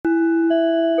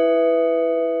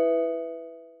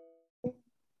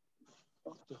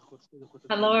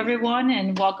Hello, everyone,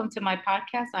 and welcome to my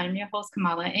podcast. I'm your host,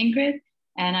 Kamala Ingrid,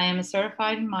 and I am a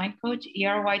certified mind coach,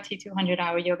 ERYT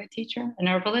 200-hour yoga teacher, an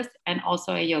herbalist, and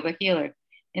also a yoga healer.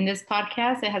 In this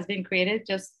podcast, it has been created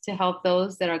just to help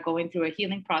those that are going through a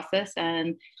healing process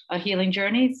and a healing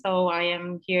journey. So I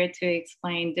am here to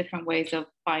explain different ways of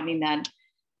finding that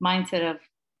mindset of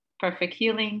perfect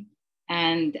healing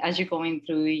and as you're going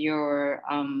through your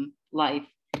life.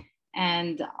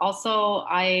 And also,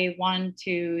 I want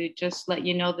to just let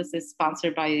you know this is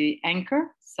sponsored by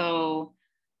Anchor. So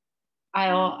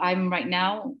I'm right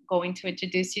now going to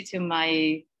introduce you to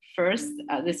my first,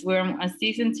 we're on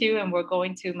season 2, and we're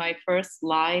going to my first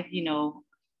live,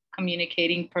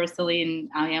 communicating personally. And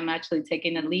I am actually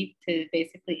taking a leap to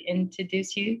basically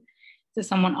introduce you to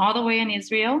someone all the way in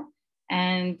Israel.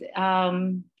 And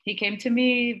he came to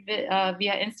me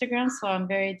via Instagram, so I'm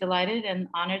very delighted and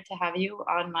honored to have you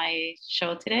on my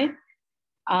show today.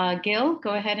 Gil,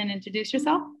 go ahead and introduce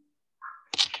yourself.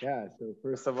 Yeah, so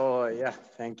first of all,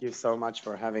 thank you so much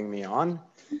for having me on.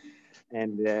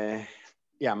 And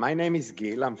my name is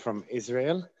Gil. I'm from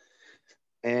Israel.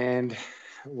 And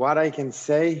what I can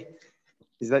say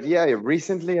is that,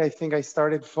 recently I think I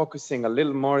started focusing a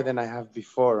little more than I have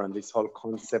before on this whole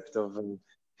concept of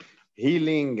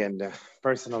healing and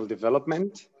personal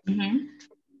development. Mm-hmm.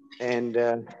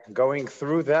 And going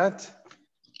through that,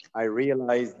 I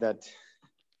realized that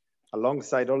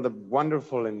alongside all the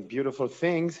wonderful and beautiful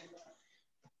things,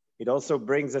 it also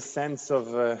brings a sense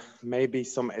of maybe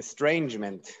some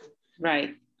estrangement,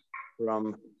 right,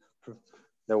 from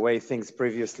the way things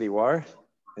previously were,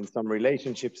 and some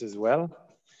relationships as well,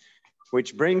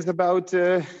 which brings about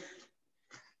a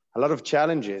lot of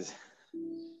challenges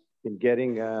in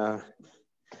getting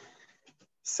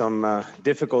some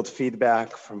difficult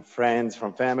feedback from friends,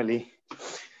 from family.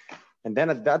 And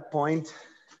then at that point,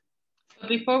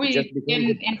 before we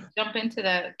jump into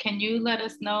that, can you let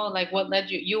us know, like, what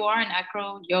led you? You are an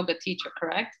Acro yoga teacher,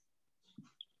 correct?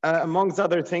 Amongst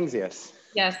other things, yes.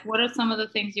 Yes. What are some of the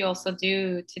things you also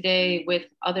do today with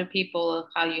other people?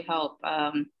 How you help?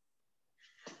 Right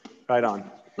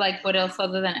on. Like, what else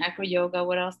other than Acro yoga?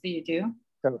 What else do you do?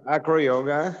 So Acro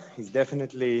yoga is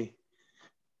definitely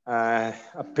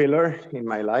a pillar in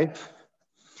my life.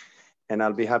 And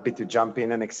I'll be happy to jump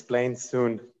in and explain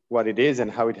soon what it is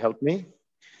and how it helped me.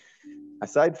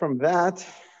 Aside from that,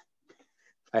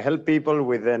 I help people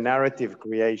with the narrative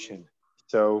creation.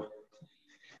 So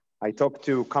I talk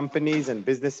to companies and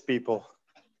business people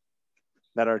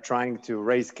that are trying to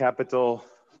raise capital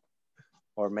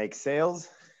or make sales.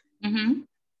 Mm-hmm.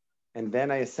 And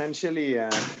then I essentially,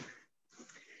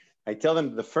 I tell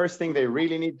them the first thing they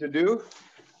really need to do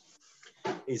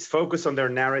is focus on their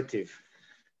narrative.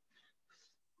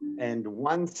 And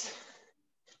once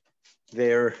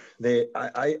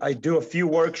I do a few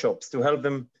workshops to help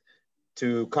them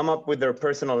to come up with their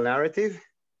personal narrative.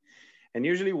 And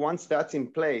usually once that's in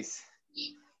place,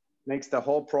 makes the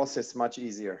whole process much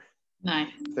easier.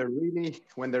 Nice.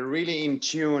 When they're really in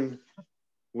tune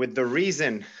with the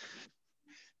reason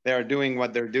they are doing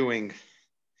what they're doing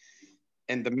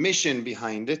and the mission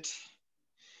behind it,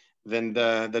 then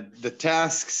the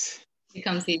tasks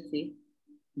becomes easy.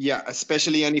 Yeah,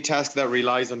 especially any task that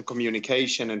relies on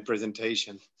communication and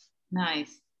presentation.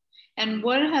 Nice. And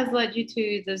what has led you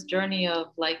to this journey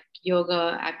of like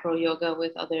yoga, Acro yoga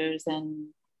with others and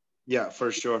yeah,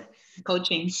 for sure,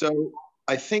 coaching? So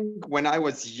I think when I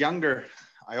was younger,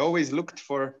 I always looked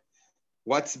for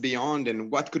what's beyond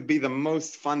and what could be the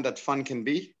most fun that fun can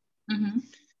be. Mm-hmm.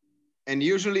 And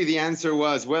usually the answer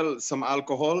was, well, some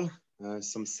alcohol,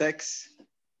 some sex,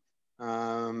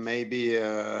 maybe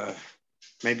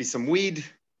some weed,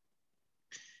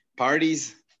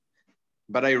 parties.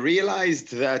 But I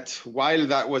realized that while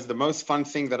that was the most fun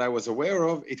thing that I was aware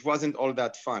of, it wasn't all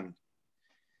that fun.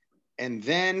 And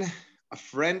then a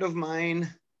friend of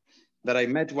mine that I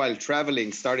met while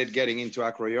traveling started getting into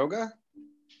Acro yoga.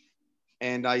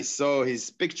 And I saw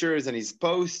his pictures and his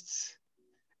posts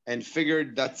and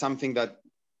figured that's something that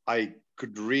I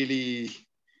could really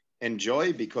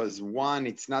enjoy because one,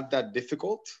 it's not that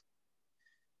difficult.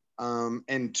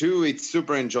 And two, it's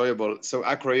super enjoyable. So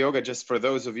Acro yoga, just for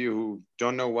those of you who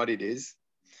don't know what it is,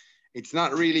 it's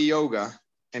not really yoga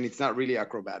and it's not really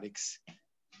acrobatics.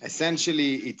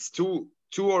 Essentially, it's two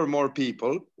or more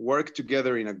people work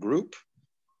together in a group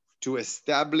to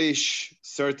establish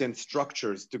certain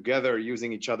structures together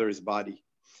using each other's body.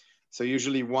 So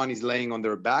usually one is laying on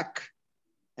their back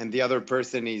and the other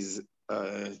person is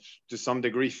to some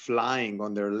degree flying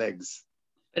on their legs.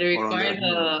 But it requires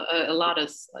a lot of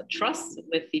trust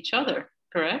with each other,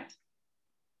 correct?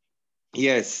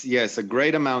 Yes, yes, a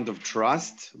great amount of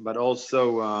trust, but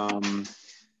also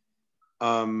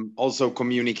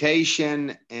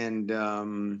communication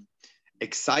and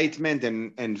excitement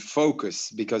and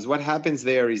focus. Because what happens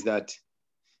there is that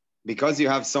because you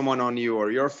have someone on you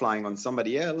or you're flying on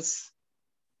somebody else,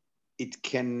 it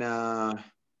can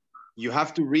you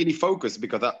have to really focus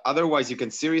because otherwise you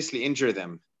can seriously injure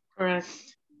them. Correct.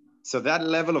 So that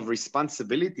level of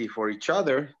responsibility for each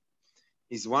other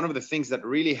is one of the things that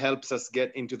really helps us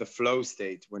get into the flow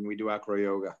state when we do acro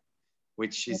yoga,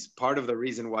 which is part of the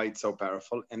reason why it's so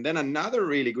powerful. And then another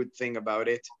really good thing about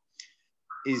it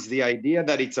is the idea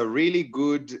that it's a really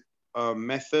good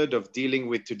method of dealing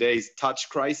with today's touch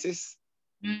crisis.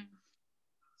 Mm.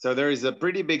 So there is a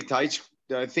pretty big touch.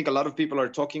 I think a lot of people are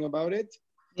talking about it.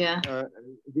 Yeah.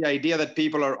 The idea that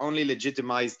people are only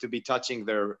legitimized to be touching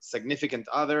their significant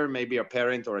other, maybe a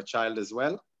parent or a child as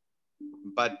well,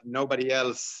 but nobody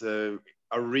else a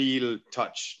real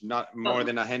touch, not more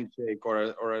than a handshake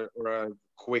or a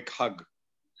quick hug.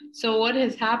 So what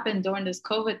has happened during this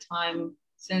COVID time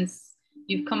since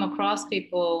you've come across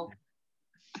people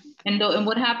and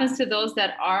what happens to those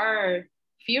that are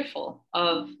fearful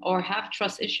of or have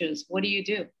trust issues? What do you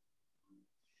do?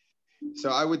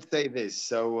 So I would say this.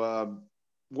 So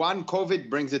one, COVID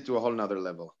brings it to a whole nother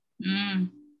level.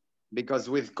 Because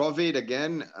with COVID,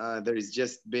 again, there has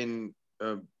just been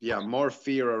more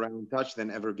fear around touch than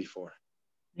ever before.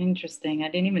 Interesting. I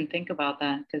didn't even think about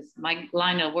that because my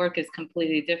line of work is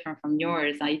completely different from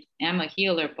yours. I am a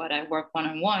healer, but I work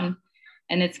one-on-one,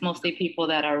 and it's mostly people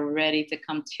that are ready to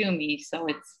come to me. So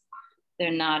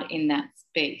they're not in that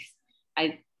space.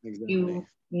 You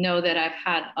know that I've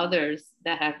had others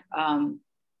that have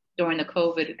during the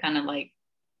COVID kind of like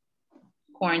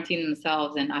quarantined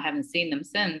themselves, and I haven't seen them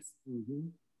since. Mm-hmm.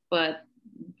 But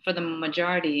for the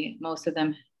majority, most of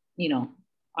them,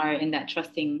 are in that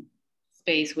trusting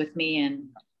space with me,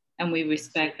 and we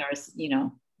respect our,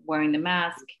 wearing the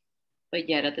mask, but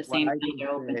yet at the same time they're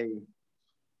open.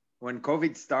 When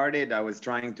COVID started, I was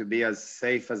trying to be as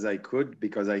safe as I could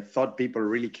because I thought people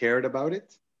really cared about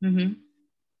it. Mm-hmm.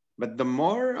 But the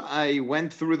more I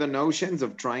went through the notions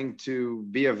of trying to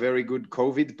be a very good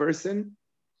COVID person,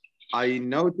 I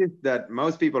noticed that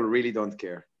most people really don't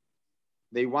care.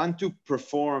 They want to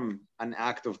perform an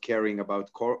act of caring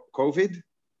about COVID,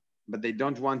 but they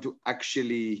don't want to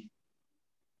actually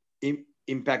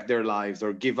impact their lives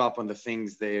or give up on the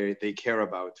things they care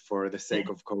about for the sake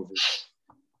of COVID.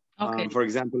 Okay. For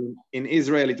example, in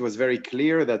Israel, it was very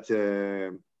clear that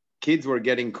kids were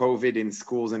getting COVID in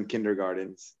schools and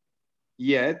kindergartens.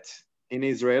 Yet, in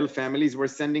Israel, families were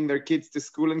sending their kids to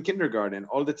school and kindergarten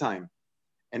all the time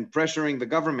and pressuring the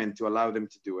government to allow them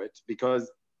to do it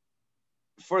because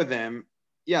for them,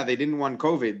 they didn't want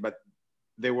COVID, but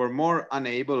they were more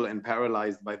unable and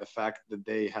paralyzed by the fact that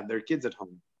they had their kids at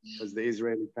home because the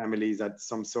Israeli families had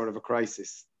some sort of a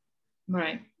crisis.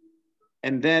 Right.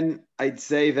 And then I'd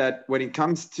say that when it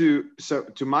comes to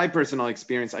my personal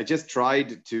experience, I just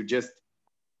tried to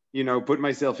put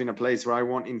myself in a place where I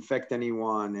won't infect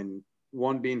anyone and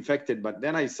won't be infected. But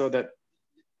then I saw that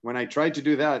when I tried to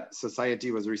do that,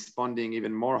 society was responding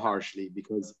even more harshly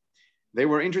because they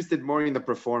were interested more in the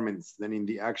performance than in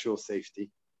the actual safety.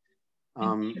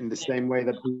 In the same way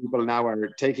that people now are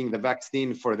taking the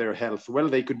vaccine for their health. Well,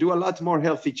 they could do a lot more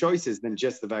healthy choices than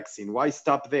just the vaccine. Why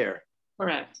stop there?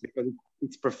 Correct. Because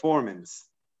it's performance.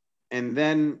 And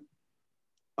then,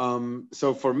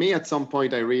 so for me, at some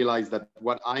point, I realized that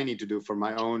what I need to do for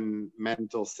my own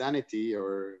mental sanity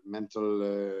or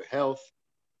mental health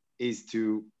is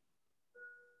to,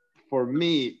 for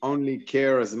me, only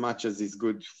care as much as is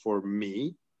good for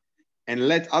me and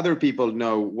let other people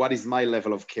know what is my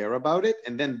level of care about it,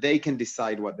 and then they can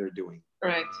decide what they're doing.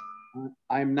 Right.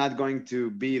 I'm not going to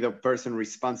be the person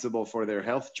responsible for their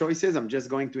health choices. I'm just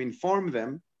going to inform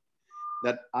them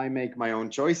that I make my own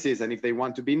choices, and if they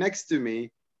want to be next to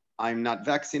me, I'm not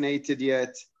vaccinated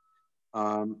yet,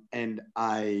 and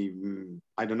I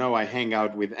don't know, I hang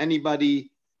out with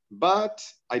anybody, but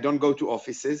I don't go to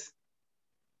offices,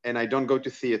 and I don't go to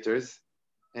theaters,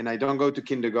 and I don't go to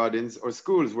kindergartens or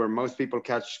schools where most people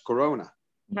catch corona.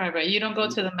 Right. You don't go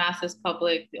to the masses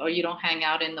public, or you don't hang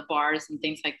out in the bars and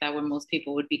things like that where most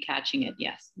people would be catching it.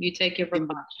 Yes, you take your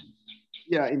precautions.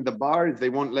 In the bars, they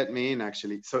won't let me in,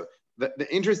 actually. So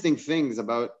the interesting things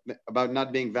about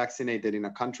not being vaccinated in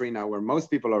a country now where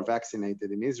most people are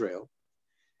vaccinated in Israel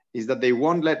is that they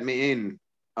won't let me in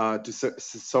to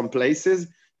some places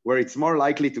where it's more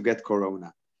likely to get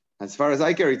corona. As far as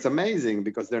I care, it's amazing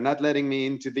because they're not letting me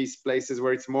into these places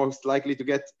where it's most likely to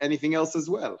get anything else as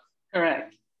well.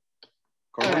 Correct.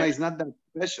 Corona is not that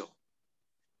special.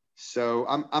 So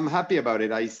I'm happy about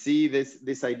it. I see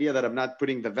this idea that I'm not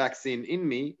putting the vaccine in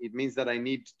me. It means that I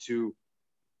need to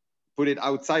put it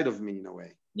outside of me in a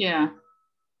way. Yeah.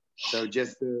 So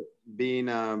just being,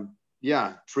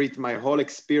 treat my whole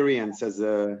experience as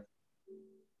an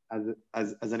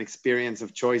experience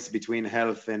of choice between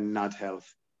health and not health.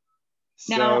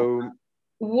 Now, So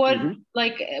what,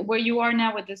 like where you are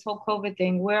now with this whole COVID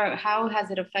thing, how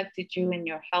has it affected you in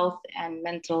your health and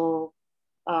mental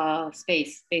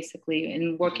space, basically,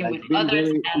 in working with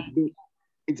others?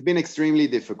 It's been extremely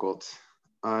difficult,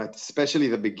 especially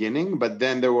the beginning. But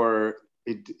then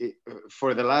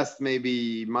for the last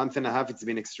maybe month and a half, it's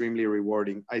been extremely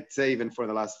rewarding. I'd say even for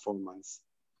the last 4 months.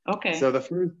 Okay. So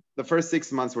the first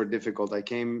 6 months were difficult. I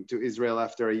came to Israel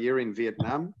after a year in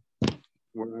Vietnam,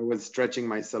 where I was stretching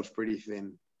myself pretty thin.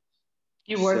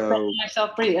 You were stretching yourself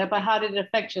pretty, but how did it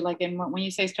affect you? Like when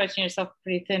you say stretching yourself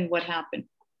pretty thin, what happened?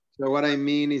 So what I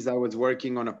mean is I was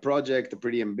working on a project, a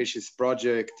pretty ambitious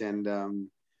project, and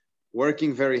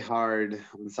working very hard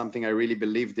on something I really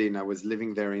believed in. I was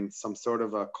living there in some sort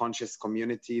of a conscious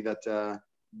community that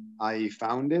I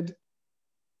founded,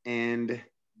 and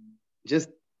just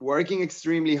working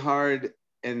extremely hard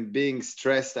and being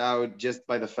stressed out just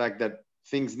by the fact that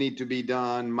things need to be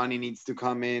done, money needs to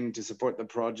come in to support the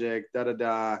project,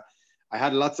 I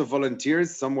had lots of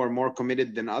volunteers. Some were more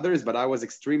committed than others, but I was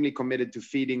extremely committed to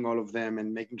feeding all of them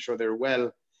and making sure they're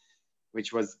well,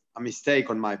 which was a mistake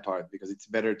on my part because it's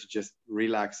better to just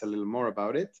relax a little more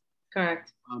about it.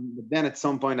 Correct. But then at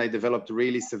some point I developed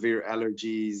really severe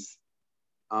allergies,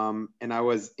 and I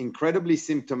was incredibly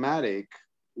symptomatic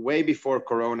way before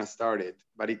Corona started,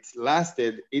 but it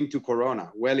lasted into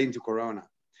Corona, well into Corona.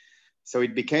 So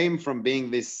it became from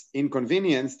being this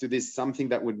inconvenience to this something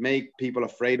that would make people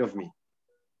afraid of me.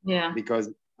 Yeah. Because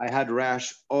I had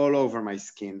rash all over my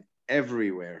skin,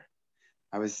 everywhere.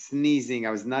 I was sneezing. I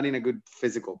was not in a good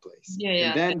physical place.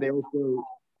 Yeah. And then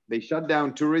they shut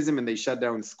down tourism and they shut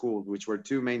down school, which were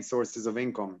two main sources of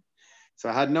income. So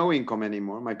I had no income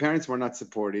anymore. My parents were not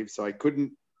supportive, so I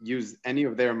couldn't use any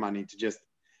of their money to just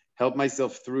help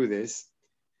myself through this.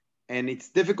 And it's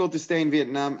difficult to stay in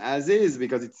Vietnam as is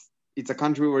because it's a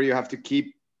country where you have to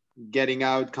keep getting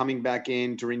out, coming back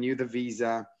in to renew the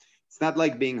visa. It's not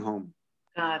like being home.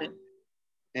 Got it.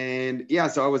 And yeah,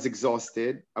 so I was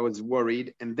exhausted. I was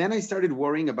worried. And then I started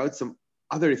worrying about some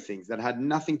other things that had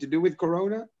nothing to do with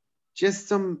Corona, just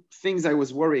some things I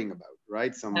was worrying about,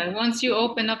 right? Once you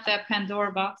open up that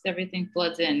Pandora box, everything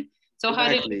floods in. So how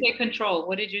did you take control?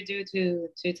 What did you do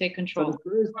to take control? So the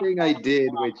first thing I did,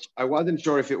 which I wasn't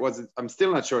sure if it was, I'm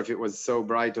still not sure if it was so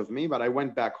bright of me, but I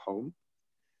went back home.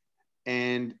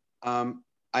 And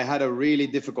I had a really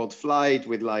difficult flight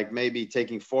with like maybe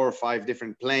taking 4 or 5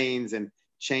 different planes and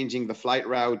changing the flight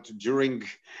route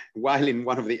while in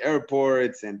one of the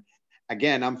airports. And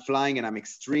again, I'm flying and I'm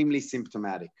extremely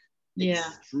symptomatic. Yeah.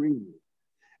 Extremely.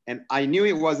 And I knew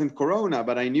it wasn't Corona,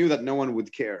 but I knew that no one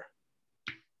would care.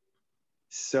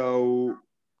 So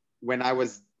when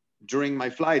during my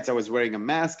flights, I was wearing a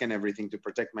mask and everything to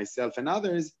protect myself and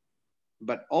others,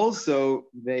 but also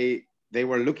they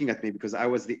were looking at me because I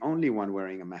was the only one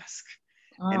wearing a mask.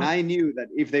 Oh. And I knew that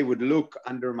if they would look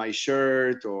under my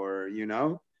shirt or,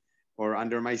 or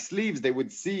under my sleeves, they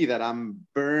would see that I'm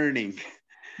burning.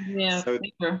 Yeah. So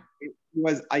it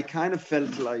was, I kind of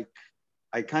felt like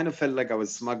I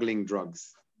was smuggling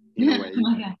drugs in a way.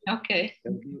 Okay.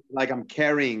 Like I'm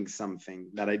carrying something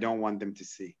that I don't want them to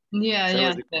see. Yeah, so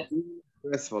yeah. It was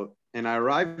stressful. And I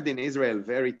arrived in Israel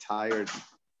very tired.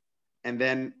 And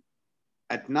then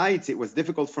at night, it was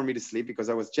difficult for me to sleep because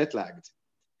I was jet lagged.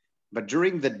 But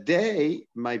during the day,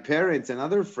 my parents and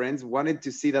other friends wanted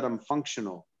to see that I'm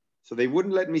functional. So they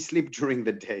wouldn't let me sleep during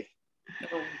the day.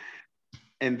 Oh.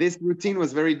 And this routine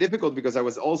was very difficult because I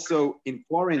was also in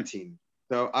quarantine.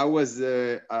 So I was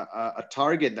a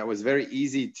target that was very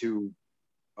easy to,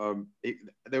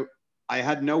 I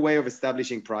had no way of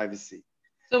establishing privacy.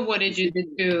 So what did you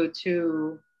do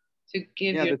to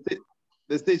give you?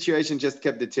 The situation just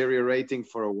kept deteriorating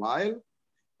for a while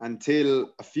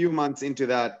until a few months into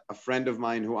that, a friend of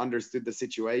mine who understood the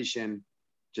situation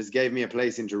just gave me a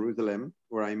place in Jerusalem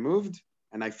where I moved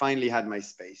and I finally had my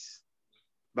space.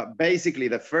 But basically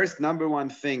the first number one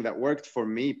thing that worked for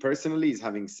me personally is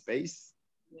having space.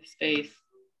 Space.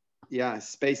 Yeah,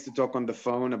 space to talk on the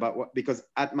phone about because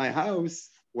at my house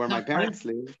where my parents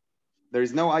live, there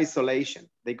is no isolation.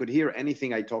 They could hear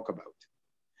anything I talk about.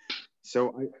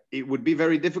 So it would be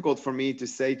very difficult for me to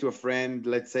say to a friend,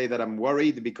 let's say that I'm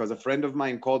worried because a friend of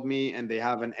mine called me and they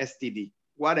have an STD,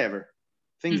 whatever,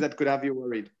 things that could have you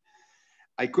worried.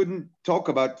 I couldn't talk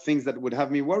about things that would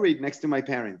have me worried next to my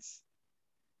parents.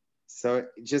 So it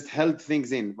just held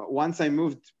things in. But once I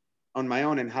moved on my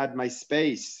own and had my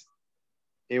space,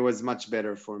 it was much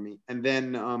better for me. And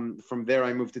then from there,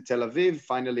 I moved to Tel Aviv.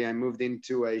 Finally, I moved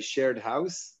into a shared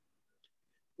house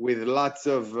with lots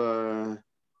of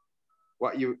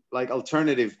what you like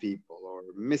alternative people or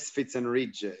misfits and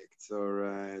rejects,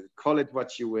 or call it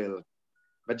what you will.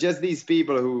 But just these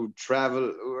people who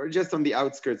travel, who are just on the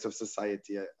outskirts of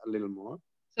society a little more.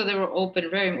 So they were open,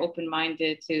 very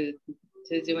open-minded to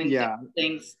doing different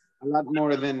things. A lot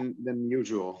more than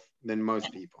usual, than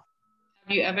most people.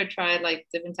 Have you ever tried like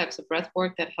different types of breath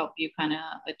work that help you kind of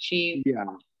achieve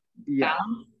balance?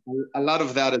 A lot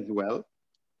of that as well.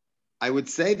 I would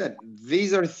say that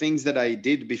these are things that I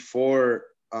did before.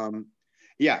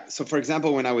 So for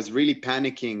example, when I was really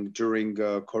panicking during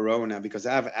Corona, because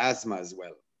I have asthma as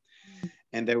well,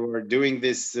 and they were doing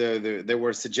this, they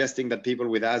were suggesting that people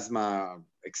with asthma are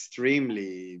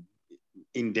extremely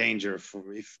in danger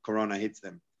for if Corona hits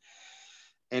them.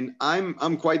 And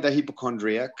I'm quite a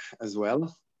hypochondriac as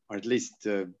well, or at least,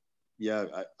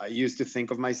 I used to think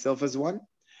of myself as one.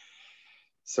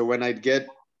 So when I'd get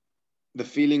the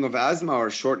feeling of asthma or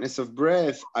shortness of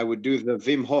breath, I would do the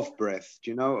Wim Hof breath.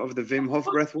 Do you know of the Wim Hof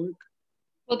breath work?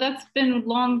 Well, that's been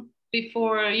long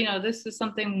before, this is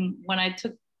something when I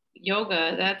took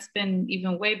yoga, that's been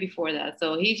even way before that.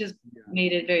 So he just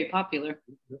made it very popular.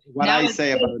 Now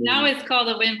it's called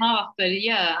a Wim Hof, but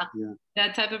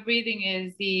that type of breathing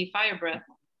is the fire breath.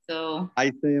 So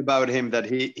I say about him that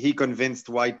he convinced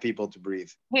white people to breathe.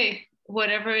 Hey,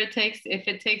 whatever it takes, if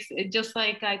it takes it, just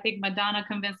like I think Madonna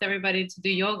convinced everybody to do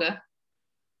yoga.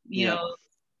 You know,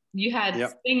 you had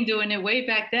Sting doing it way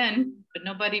back then, but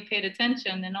nobody paid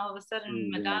attention. And all of a sudden,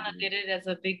 Madonna did it as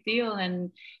a big deal,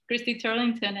 and Christy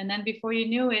Turlington. And then before you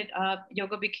knew it,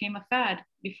 yoga became a fad.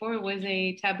 Before it was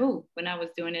a taboo when I was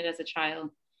doing it as a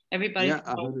child. Everybody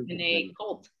was in a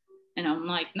cult. And I'm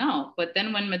like, no. But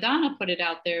then when Madonna put it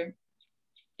out there,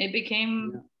 it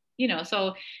became,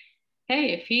 so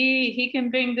hey, if he can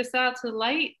bring this out to the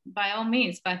light, by all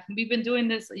means. But we've been doing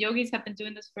this, yogis have been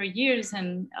doing this for years,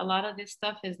 and a lot of this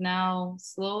stuff is now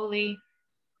slowly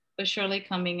but surely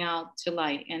coming out to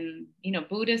light. And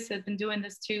Buddhists have been doing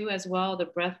this too as well, the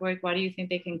breath work. Why do you think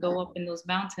they can go up in those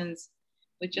mountains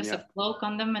with just a cloak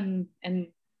on them and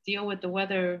deal with the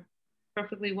weather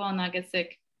perfectly well and not get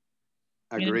sick?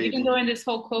 Agreed. Even during this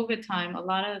whole COVID time, a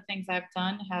lot of the things I've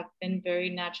done have been very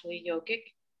naturally yogic,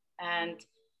 and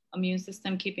immune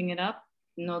system keeping it up,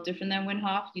 no different than Wim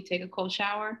Hof. You take a cold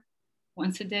shower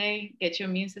once a day, get your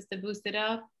immune system boosted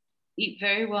up, eat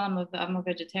very well. I'm a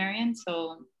vegetarian,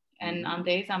 so, and on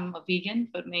days I'm a vegan,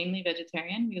 but mainly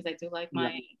vegetarian because I do like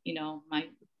my, my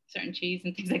certain cheese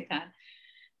and things like that.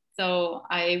 So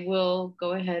I will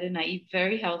go ahead and I eat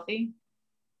very healthy,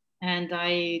 and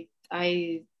I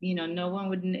no one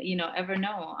would, ever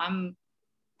know. I'm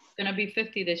gonna be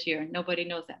 50 this year. Nobody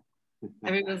knows that.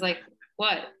 Everybody's like,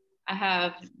 what? I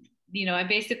have, I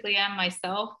basically am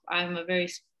myself. I'm a very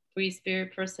free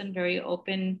spirit person, very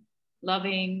open,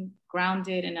 loving,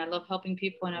 grounded, and I love helping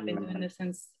people. And I've been doing this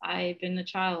since I've been a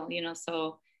child,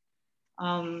 so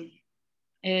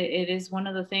it is one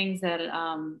of the things that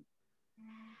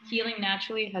healing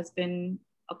naturally has been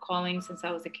a calling since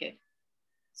I was a kid.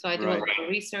 So I do a lot of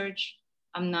research.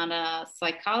 I'm not a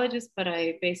psychologist, but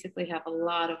I basically have a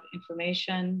lot of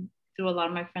information through a lot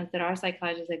of my friends that are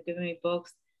psychologists. They've given me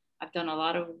books. I've done a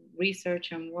lot of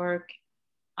research and work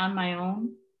on my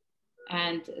own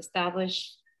and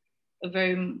established a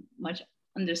very much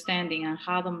understanding on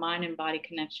how the mind and body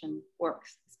connection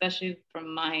works, especially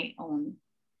from my own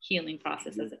healing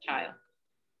process as a child.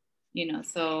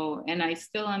 So, and I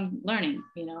still am learning,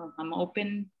 I'm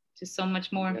open to so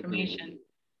much more information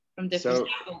from different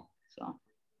people. So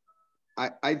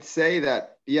I'd say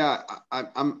that,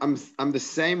 I'm the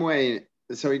same way.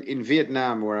 So in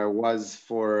Vietnam, where I was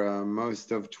for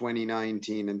most of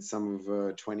 2019 and some of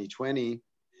 2020,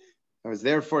 I was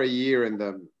there for a year, and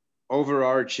the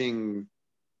overarching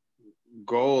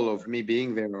goal of me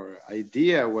being there, or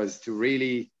idea, was to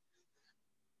really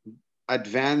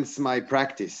advance my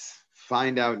practice,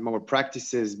 find out more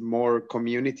practices, more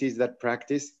communities that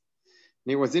practice.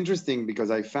 And it was interesting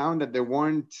because I found that there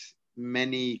weren't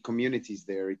many communities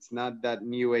there. It's not that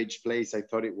new age place I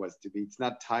thought it was to be. It's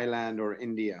not Thailand or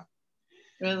India.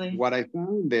 Really? What I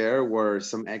found there were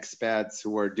some expats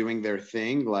who were doing their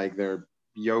thing, like their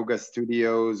yoga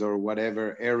studios or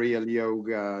whatever, aerial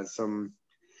yoga, some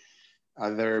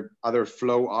other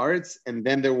flow arts. And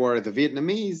then there were the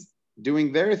Vietnamese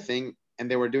doing their thing, and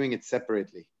they were doing it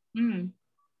separately.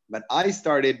 But I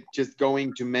started just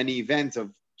going to many events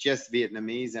of just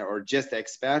Vietnamese or just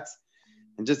expats,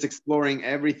 and just exploring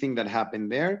everything that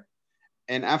happened there.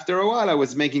 And after a while, I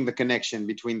was making the connection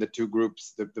between the two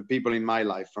groups, the people in my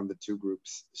life from the two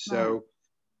groups. So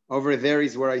over there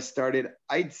is where I started.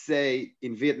 I'd say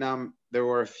in Vietnam, there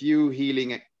were a few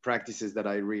healing practices that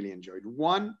I really enjoyed.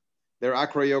 One, their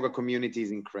Acro yoga community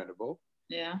is incredible.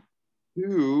 Yeah.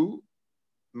 Two,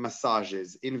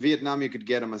 massages. In Vietnam, you could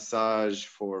get a massage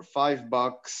for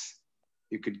 $5.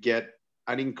 You could get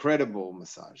an incredible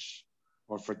massage,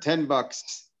 or for $10.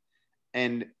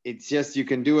 And it's just, you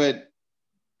can do it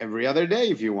every other day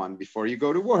if you want before you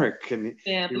go to work. And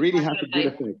Yeah, it really has a good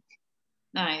effect.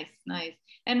 Nice, nice.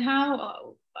 And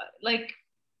how, like,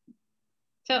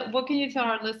 so what can you tell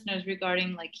our listeners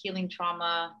regarding like healing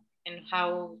trauma, and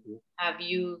how have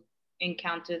you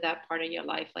encountered that part of your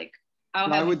life? Like,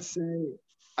 how have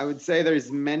I would say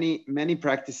there's many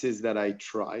practices that I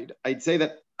tried. I'd say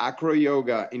that Acro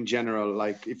yoga in general,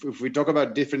 like if we talk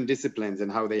about different disciplines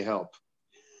and how they help.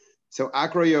 So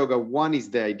Acro yoga, one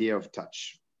is the idea of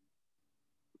touch.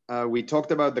 We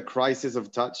talked about the crisis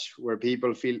of touch, where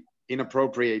people feel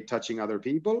inappropriate touching other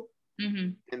people. Mm-hmm.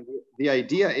 And the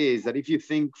idea is that if you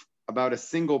think about a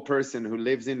single person who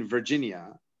lives in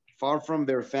Virginia, far from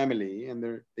their family, and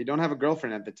they don't have a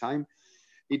girlfriend at the time,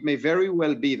 it may very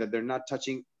well be that they're not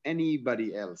touching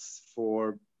anybody else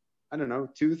for, I don't know,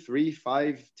 2, 3,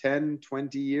 5, 10,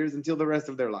 20 years, until the rest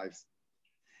of their lives.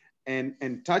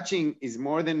 And touching is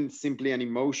more than simply an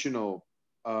emotional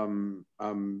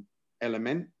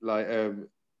element. Like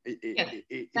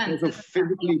it also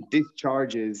physically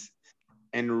discharges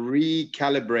and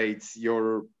recalibrates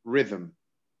your rhythm.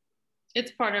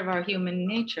 It's part of our human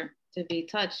nature to be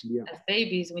touched. Yeah. As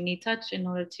babies, we need touch in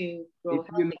order to grow healthy.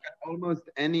 If you look at almost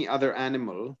any other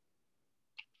animal,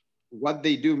 what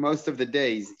they do most of the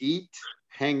day is eat,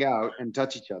 hang out, and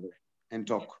touch each other and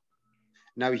talk.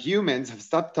 Now, humans have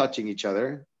stopped touching each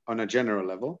other on a general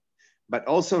level, but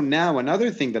also now another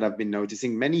thing that I've been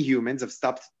noticing, many humans have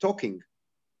stopped talking.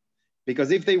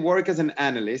 Because if they work as an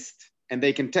analyst and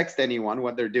they can text anyone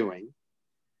what they're doing,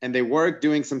 and they work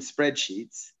doing some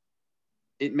spreadsheets,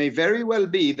 it may very well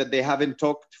be that they haven't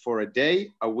talked for a day,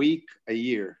 a week, a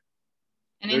year.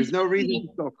 And there's no reason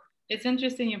to talk. It's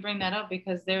interesting you bring that up,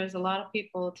 because there's a lot of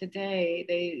people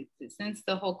today, since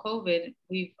the whole COVID,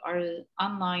 our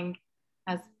online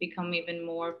has become even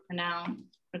more pronounced,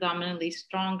 predominantly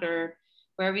stronger,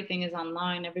 where everything is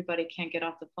online. Everybody can't get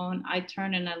off the phone. I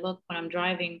turn and I look when I'm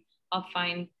driving, I'll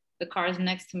find the cars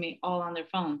next to me all on their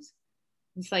phones.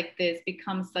 It's like this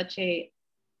becomes such a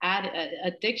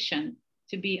addiction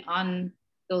to be on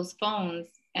those phones,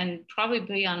 and probably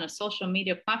be on a social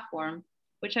media platform,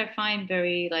 which I find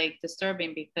very like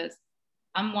disturbing, because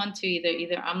I'm one to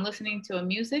either I'm listening to a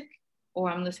music or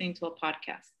I'm listening to a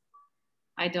podcast.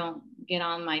 I don't get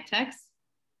on my text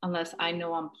unless I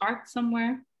know I'm parked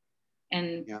somewhere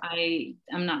and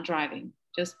I'm not driving.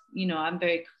 Just, I'm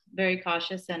very, very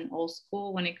cautious and old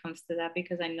school when it comes to that,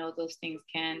 because I know those things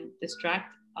can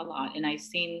distract a lot. And I've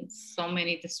seen so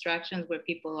many distractions where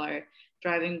people are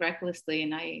driving recklessly,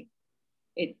 and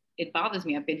it bothers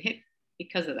me. I've been hit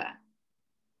because of that.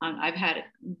 I've had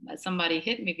somebody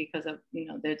hit me because of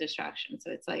their distraction.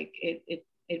 So it's like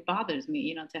it bothers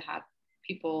me, to have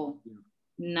people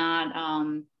not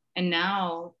and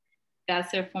now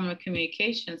that's their form of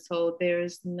communication. So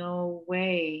there's no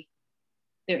way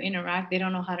they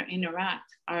don't know how to interact.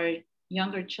 Our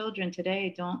younger children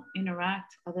today don't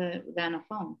interact other than a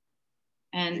phone,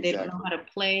 and They don't know how to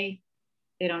play.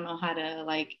 They don't know how to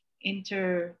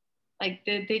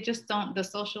they just don't, the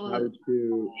social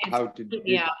how to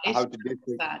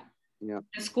that. Yeah.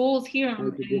 The schools here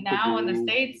now in the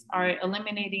States are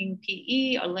eliminating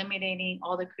PE, eliminating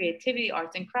all the creativity,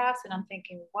 arts and crafts. And I'm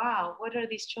thinking, wow, what are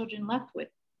these children left with?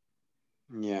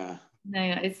 Yeah.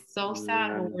 It's so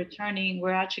sad.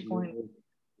 We're actually going,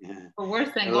 we're worse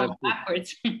than going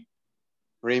backwards.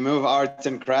 Remove arts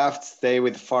and crafts, stay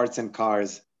with farts and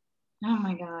cars. Oh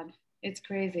my God, it's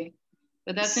crazy.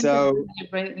 But that's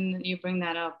interesting you bring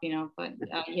that up, but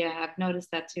yeah, I've noticed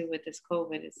that too with this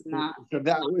COVID. It's not. So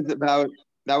that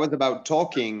was about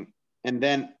talking. And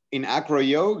then in Acro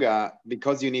yoga,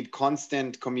 because you need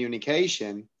constant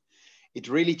communication, it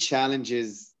really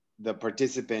challenges the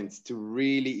participants to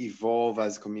really evolve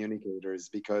as communicators,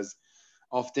 because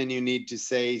often you need to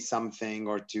say something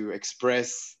or to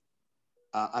express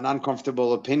an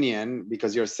uncomfortable opinion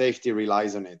because your safety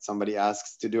relies on it. Somebody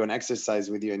asks to do an exercise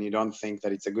with you and you don't think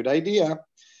that it's a good idea.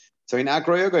 So in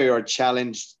Acro yoga, you're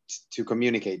challenged to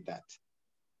communicate that,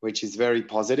 which is very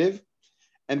positive.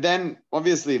 And then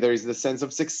obviously there is the sense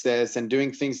of success and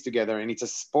doing things together. And it's a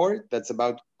sport that's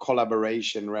about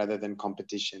collaboration rather than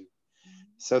competition.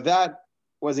 So that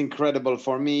was incredible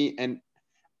for me. And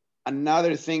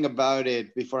another thing about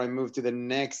it before I move to the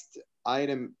next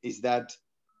item is that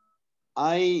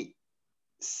I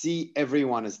see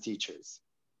everyone as teachers.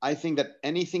 I think that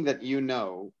anything that you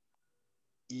know,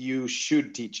 you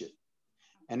should teach it.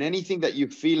 And anything that you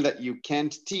feel that you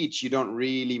can't teach, you don't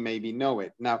really maybe know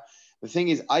it. Now, the thing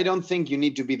is, I don't think you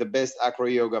need to be the best acro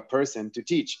yoga person to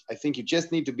teach. I think you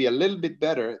just need to be a little bit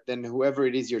better than whoever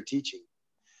it is you're teaching.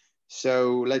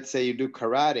 So let's say you do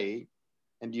karate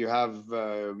and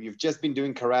you've just been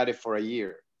doing karate for a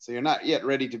year. So you're not yet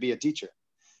ready to be a teacher.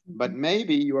 But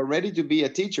maybe you are ready to be a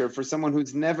teacher for someone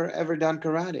who's never, ever done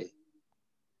karate.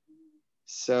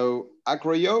 So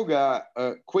acro yoga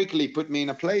quickly put me in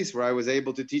a place where I was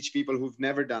able to teach people who've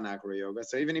never done acro yoga.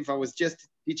 So even if I was just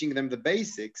teaching them the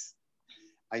basics,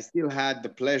 I still had the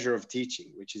pleasure of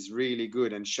teaching, which is really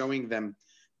good, and showing them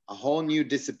a whole new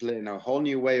discipline, a whole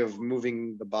new way of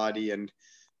moving the body and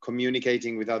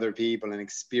communicating with other people and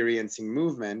experiencing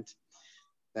movement.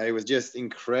 That it was just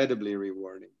incredibly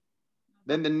rewarding.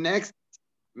 Then the next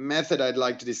method I'd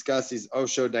like to discuss is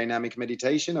Osho dynamic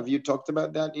meditation. Have you talked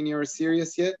about that in your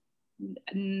series yet?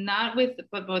 Not with,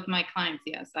 but with my clients,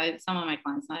 yes. Some of my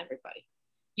clients, not everybody.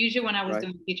 Usually when I was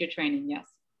doing teacher training, yes.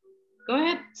 Go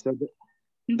ahead. So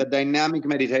the dynamic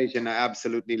meditation I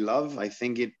absolutely love. I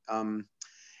think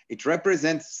it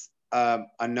represents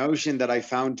a notion that I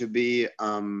found to be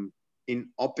in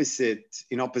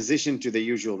opposition to the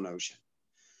usual notion.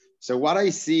 So what I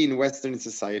see in Western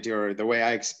society, or the way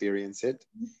I experience it,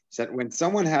 is that when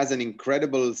someone has an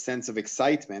incredible sense of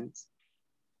excitement,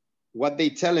 what they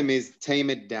tell him is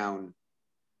tame it down.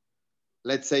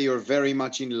 Let's say you're very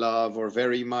much in love or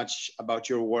very much about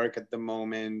your work at the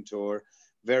moment or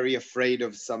very afraid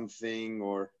of something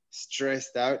or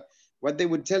stressed out. What they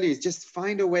would tell you is just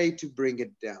find a way to bring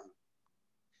it down.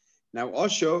 Now,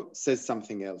 Osho says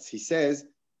something else. He says,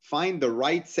 find the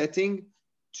right setting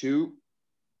to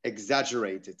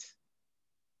exaggerate it.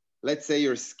 Let's say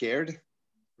you're scared,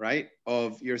 right?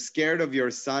 You're scared of your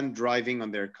son driving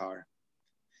on their car.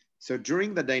 So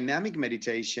during the dynamic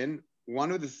meditation,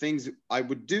 one of the things I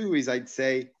would do is I'd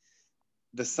say,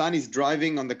 the son is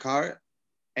driving on the car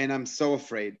and I'm so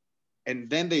afraid. And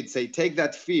then they'd say, take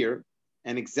that fear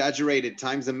and exaggerate it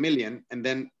times a million and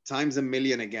then times a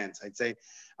million again. So I'd say,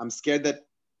 I'm scared that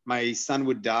my son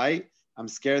would die. I'm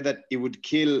scared that it would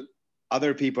kill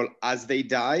other people as they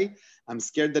die. I'm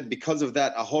scared that because of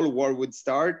that, a whole war would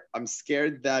start. I'm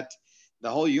scared that the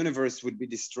whole universe would be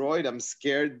destroyed. I'm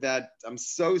scared that I'm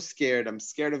so scared. I'm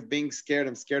scared of being scared.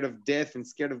 I'm scared of death and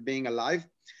scared of being alive.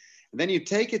 And then you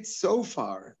take it so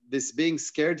far, this being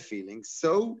scared feeling,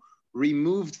 so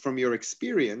removed from your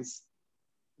experience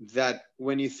that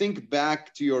when you think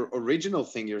back to your original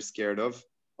thing you're scared of,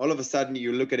 all of a sudden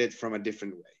you look at it from a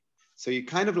different way. So you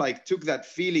kind of like took that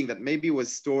feeling that maybe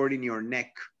was stored in your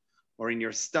neck or in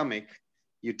your stomach,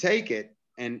 you take it,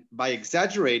 and by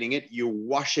exaggerating it, you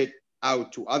wash it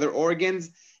out to other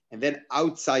organs and then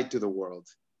outside to the world,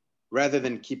 rather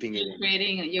than keeping it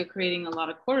in. You're creating a lot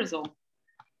of cortisol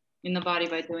in the body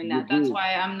by doing that. That's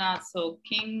why I'm not so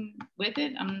keen with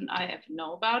it. I have to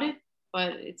know about it,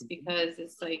 but it's because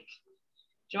it's like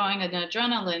drawing an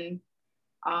adrenaline,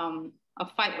 a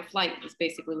fight or flight is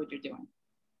basically what you're doing.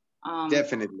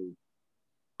 Definitely.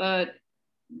 But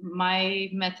my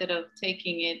method of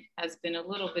taking it has been a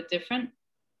little bit different,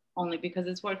 only because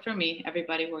it's worked for me.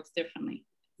 Everybody works differently.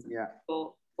 Yeah.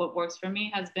 So what works for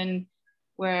me has been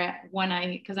where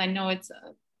because I know it's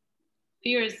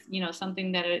fear is,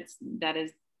 something that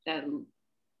is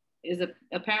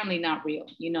apparently not real.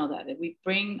 You know that we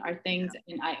bring our things,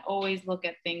 and I always look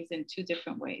at things in two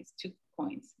different ways, 2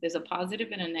 points. There's a positive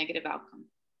and a negative outcome.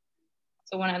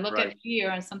 So when I look at fear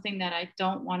as something that I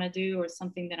don't want to do or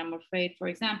something that I'm afraid, for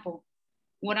example,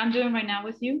 what I'm doing right now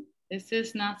with you, this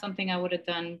is not something I would have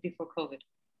done before COVID.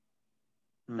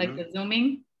 Mm-hmm. Like the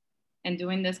Zooming and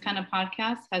doing this kind of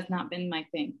podcast has not been my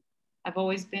thing. I've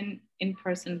always been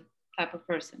in-person type of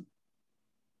person.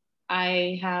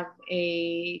 I have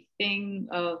a thing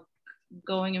of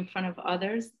going in front of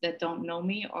others that don't know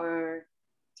me or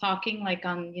talking like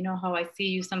on, how I see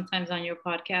you sometimes on your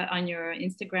podcast, on your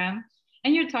Instagram,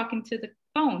 and you're talking to the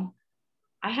phone.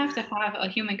 I have to have a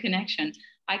human connection.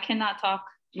 I cannot talk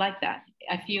like that.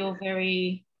 I feel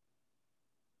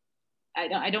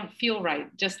I don't feel right.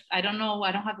 I don't know.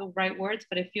 I don't have the right words,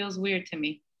 but it feels weird to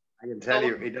me. I can tell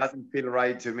you, it doesn't feel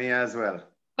right to me as well.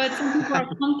 But some people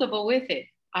are comfortable with it.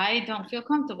 I don't feel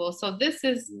comfortable. So this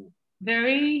is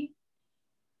very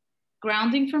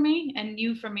grounding for me and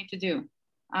new for me to do.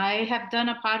 I have done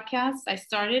a podcast. I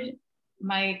started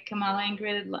my Kamala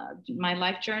Ingrid, my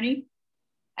life journey.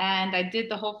 And I did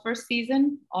the whole first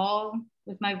season, all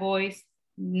with my voice,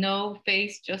 no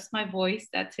face, just my voice.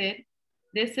 That's it.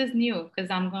 This is new because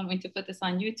I'm going to put this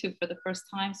on YouTube for the first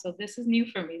time. So this is new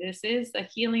for me. This is a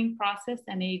healing process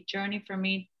and a journey for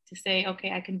me to say,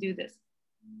 okay, I can do this.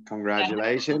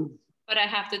 Congratulations. But I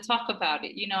have to talk about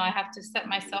it. You know, I have to set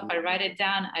myself, I write it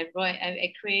down. I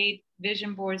create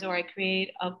vision boards, or I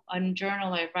create a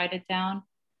journal. I write it down,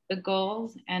 the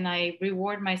goals, and I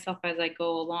reward myself as I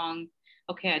go along.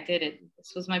 Okay, I did it.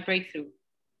 This was my breakthrough.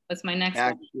 What's my next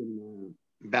one?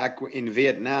 Back in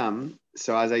Vietnam,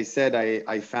 so as I said,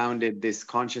 I founded this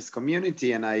conscious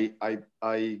community, and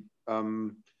I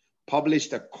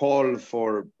published a call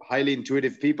for highly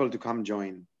intuitive people to come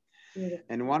join.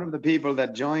 And one of the people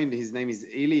that joined, his name is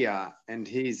Ilya, and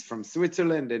he's from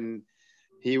Switzerland, and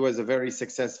he was a very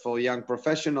successful young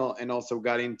professional and also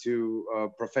got into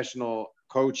professional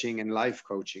coaching and life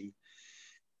coaching.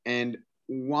 And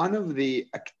one of the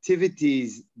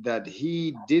activities that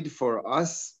he did for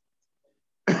us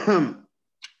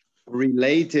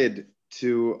related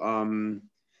to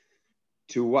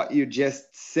what you just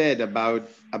said about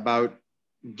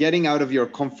getting out of your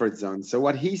comfort zone. So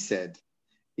what he said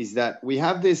is that we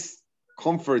have this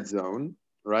comfort zone,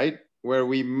 right, where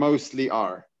we mostly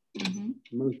are,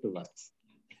 most of us.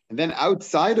 And then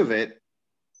outside of it,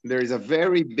 there is a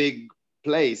very big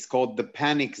place called the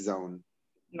panic zone.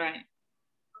 Right.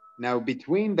 Now,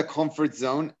 between the comfort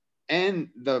zone and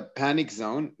the panic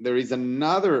zone, there is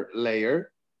another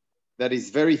layer that is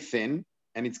very thin,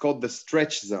 and it's called the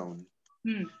stretch zone,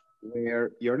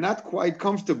 where you're not quite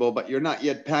comfortable, but you're not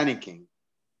yet panicking.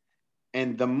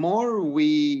 And the more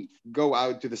we go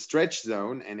out to the stretch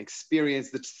zone and experience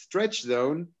the stretch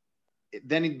zone,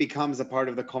 then it becomes a part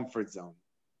of the comfort zone.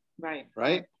 Right.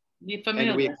 Right? You're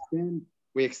familiar. And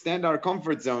we extend our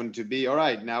comfort zone to be, all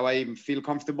right, now I feel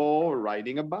comfortable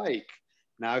riding a bike.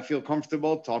 Now I feel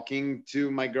comfortable talking to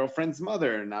my girlfriend's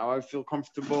mother. Now I feel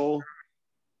comfortable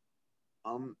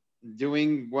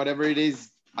doing whatever it is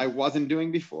I wasn't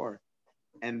doing before.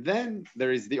 And then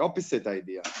there is the opposite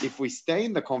idea. If we stay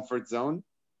in the comfort zone,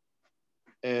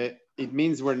 it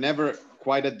means we're never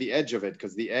quite at the edge of it,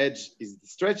 because the edge is the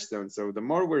stretch zone. So the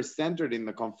more we're centered in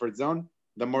the comfort zone,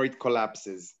 the more it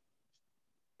collapses.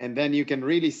 And then you can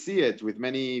really see it with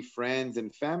many friends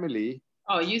and family.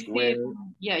 Oh, you see it.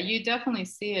 Yeah, you definitely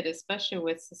see it, especially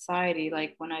with society.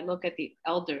 Like when I look at the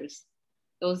elders,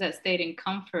 those that stayed in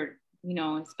comfort, you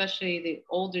know, especially the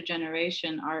older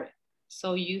generation, are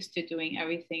so used to doing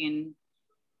everything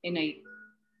in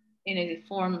a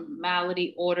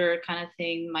formality order kind of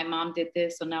thing. My mom did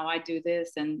this, so now I do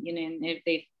this, and you know, and if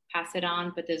they pass it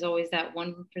on, but there's always that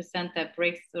 1% that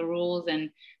breaks the rules and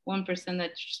 1%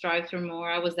 that strives for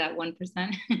more. I was that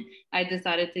 1%. I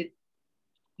decided to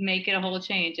make it a whole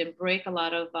change and break a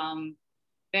lot of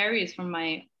barriers from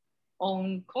my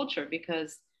own culture,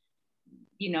 because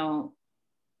you know,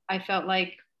 I felt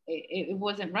like it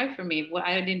wasn't right for me.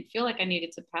 I didn't feel like I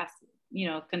needed to pass, you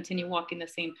know, continue walking the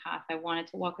same path. I wanted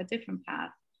to walk a different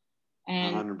path.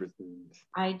 And 100%.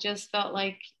 I just felt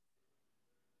like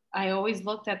I always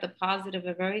looked at the positive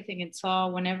of everything and saw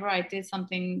whenever I did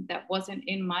something that wasn't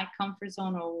in my comfort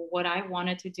zone or what I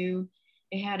wanted to do,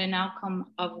 it had an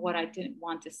outcome of what I didn't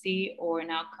want to see, or an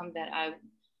outcome that I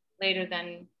later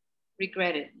then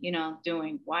regretted, you know,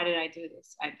 doing. Why did I do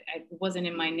this? I wasn't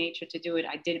in my nature to do it.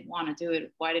 I didn't want to do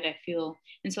it. Why did I feel?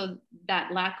 And so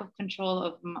that lack of control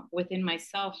of within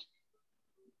myself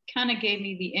kind of gave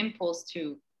me the impulse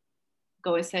to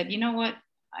go. I said, you know what?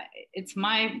 It's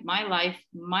my life,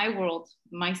 my world,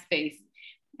 my space.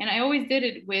 And I always did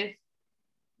it with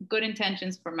good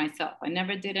intentions for myself. I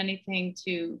never did anything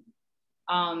to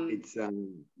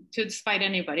spite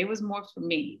anybody. It was more for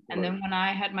me. And then when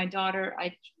I had my daughter,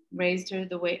 I raised her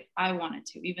the way I wanted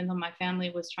to, even though my family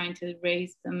was trying to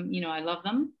raise them. You know, I love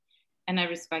them and I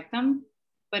respect them,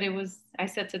 but I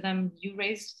said to them, you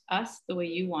raised us the way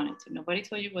you wanted to. Nobody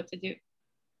told you what to do.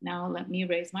 Now let me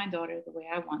raise my daughter the way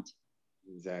I want to.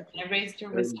 Exactly. I raised her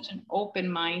with such an open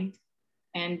mind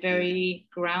and very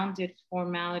grounded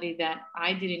formality that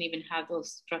I didn't even have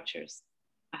those structures.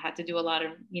 I had to do a lot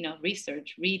of, you know,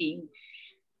 research, reading,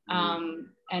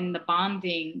 and the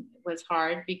bonding was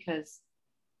hard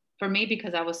for me,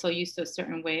 because I was so used to a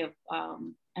certain way of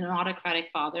an autocratic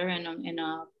father and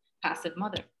a passive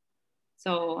mother.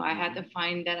 So I had to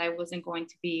find that I wasn't going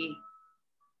to be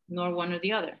nor one or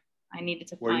the other. I needed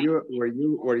to find. Were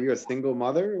you a single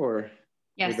mother, or?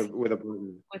 Yes. With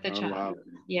a child. Wow.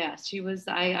 Yeah, she was.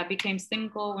 I became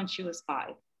single when she was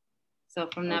 5. So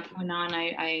from that point on,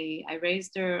 I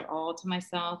raised her all to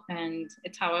myself, and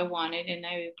it's how I wanted. And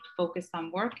I focused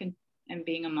on work and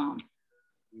being a mom.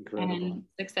 Incredible. And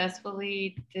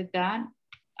successfully did that.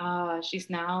 She's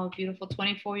now a beautiful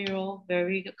 24-year-old,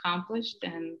 very accomplished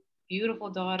and beautiful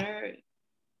daughter.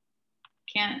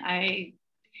 Can't I?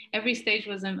 Every stage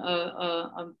was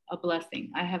a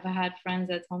blessing. I have had friends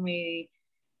that told me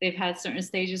they've had certain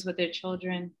stages with their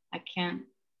children. I can't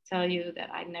tell you that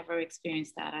I never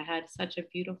experienced that. I had such a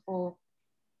beautiful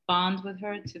bond with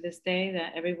her to this day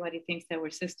that everybody thinks that we're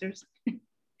sisters.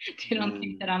 They don't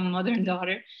think that I'm a mother and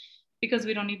daughter because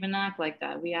we don't even act like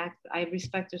that. We act, I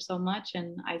respect her so much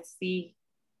and I see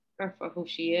her for who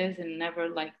she is and never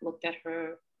like looked at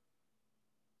her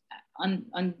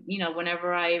you know,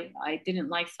 whenever I didn't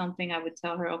like something, I would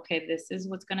tell her, okay, this is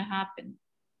what's going to happen.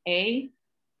 A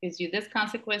gives you this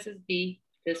consequences. B,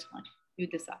 this one. You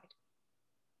decide.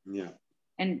 Yeah.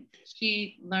 And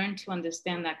she learned to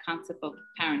understand that concept of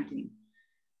parenting.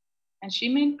 And she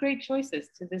made great choices.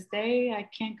 To this day, I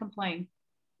can't complain,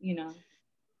 you know.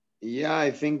 Yeah, I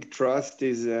think trust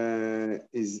is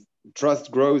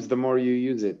trust grows the more you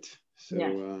use it. So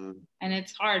yeah. And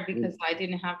it's hard because I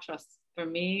didn't have trust. For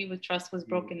me, trust was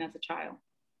broken as a child.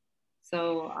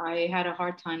 So I had a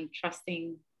hard time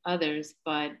trusting others,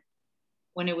 but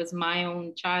when it was my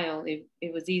own child,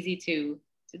 it was easy to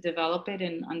develop it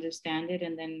and understand it.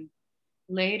 And then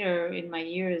later in my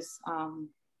years,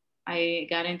 I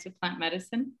got into plant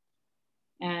medicine,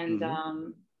 and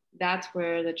that's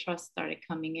where the trust started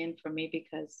coming in for me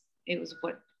because it was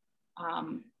what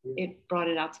it brought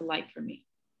it out to light for me.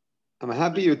 I'm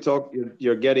happy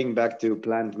you're getting back to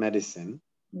plant medicine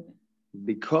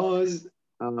because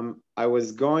I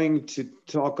was going to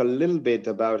talk a little bit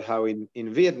about how in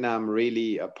Vietnam,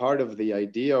 really a part of the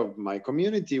idea of my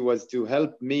community was to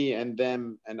help me and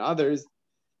them and others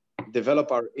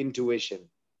develop our intuition.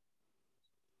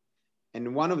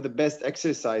 And one of the best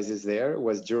exercises there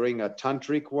was during a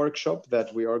tantric workshop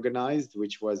that we organized,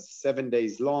 which was 7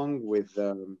 days long with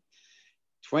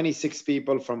 26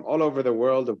 people from all over the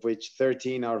world, of which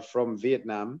 13 are from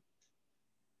Vietnam.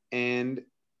 And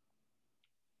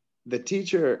the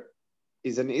teacher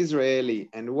is an Israeli.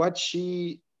 And what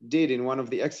she did in one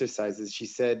of the exercises, she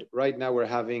said, right now we're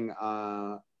having,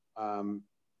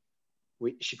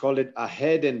 she called it a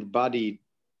head and body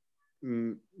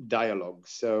dialogue.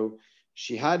 So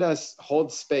she had us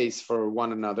hold space for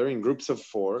one another in groups of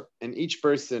 4, and each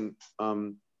person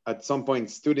at some point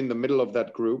stood in the middle of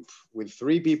that group with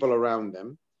 3 people around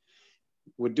them,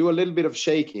 would do a little bit of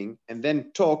shaking, and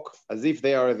then talk as if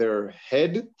they are their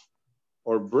head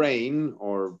or brain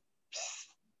or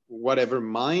whatever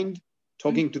mind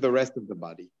talking to the rest of the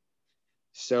body.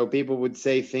 So people would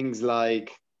say things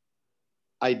like,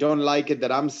 I don't like it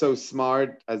that I'm so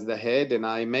smart as the head and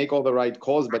I make all the right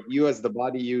calls, but you as the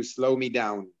body, you slow me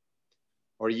down.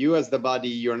 Or you as the body,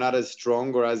 you're not as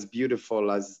strong or as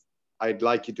beautiful as I'd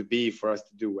like you to be for us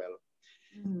to do well.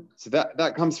 So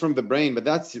that comes from the brain, but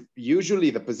that's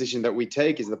usually the position that we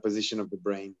take is the position of the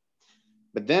brain.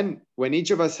 But then when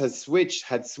each of us had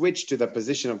switched to the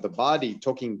position of the body,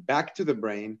 talking back to the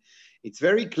brain, it's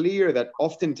very clear that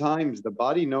oftentimes the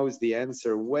body knows the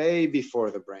answer way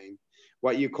before the brain.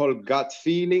 What you call gut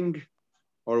feeling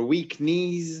or weak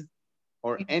knees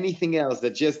or anything else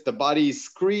that just the body is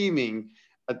screaming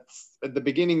at the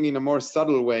beginning in a more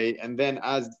subtle way. And then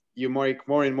as you make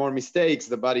more and more mistakes,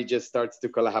 the body just starts to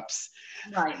collapse.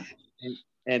 Right.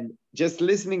 And just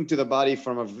listening to the body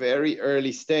from a very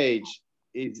early stage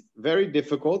is very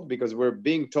difficult because we're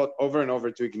being taught over and over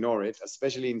to ignore it,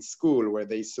 especially in school where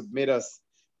they submit us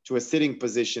to a sitting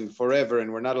position forever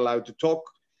and we're not allowed to talk,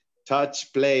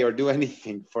 touch, play, or do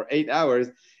anything for 8 hours.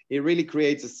 It really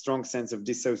creates a strong sense of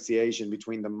dissociation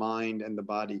between the mind and the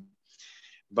body.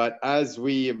 But as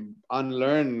we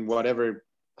unlearn whatever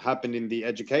happened in the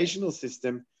educational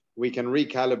system, we can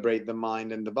recalibrate the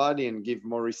mind and the body and give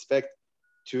more respect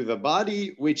to the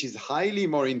body, which is highly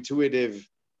more intuitive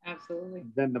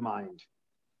than the mind,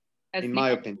 in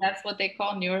my opinion. That's what they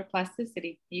call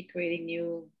neuroplasticity. You're creating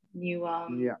new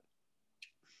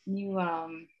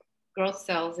growth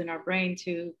cells in our brain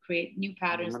to create new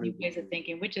patterns, new ways of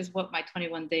thinking, which is what my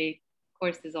 21-day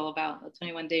course is all about. The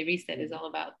 21-day reset is all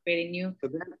about creating new. So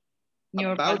then,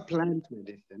 about plant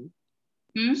medicine.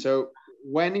 So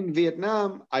when in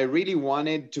Vietnam, I really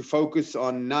wanted to focus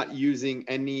on not using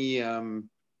any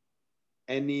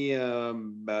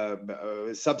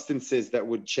substances that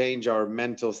would change our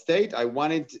mental state. I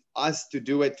wanted us to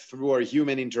do it through our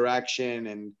human interaction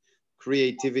and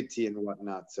creativity and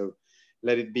whatnot. So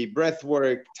let it be breath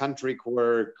work, tantric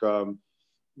work,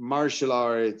 martial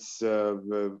arts,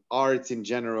 arts in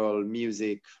general,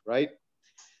 music, right?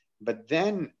 But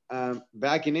then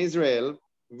back in Israel,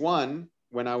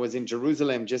 when I was in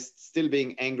Jerusalem, just still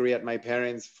being angry at my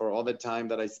parents for all the time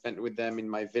that I spent with them in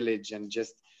my village, and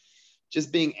just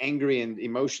being angry and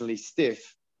emotionally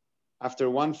stiff. After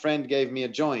one friend gave me a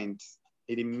joint,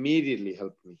 it immediately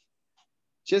helped me.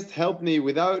 Just helped me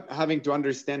without having to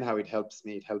understand how it helps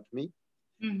me. It helped me.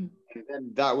 Mm-hmm. And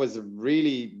then that was a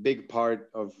really big part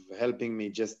of helping me,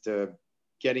 just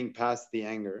getting past the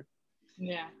anger.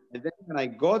 Yeah. And then when I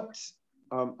got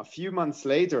a few months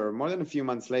later, or more than a few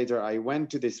months later, I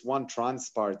went to this one trance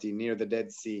party near the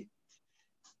Dead Sea.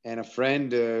 And a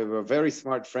friend, a very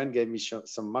smart friend, gave me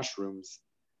some mushrooms.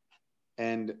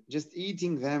 And just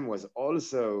eating them was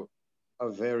also a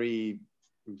very,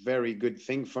 very good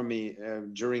thing for me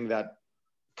during that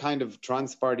kind of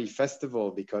trance party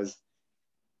festival, because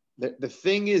the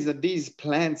thing is that these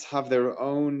plants have their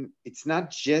own, it's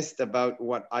not just about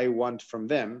what I want from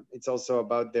them, it's also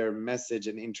about their message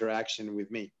and interaction with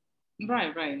me.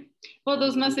 Right, right. Well,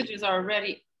 those messages are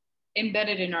already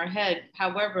embedded in our head.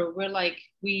 However,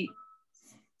 we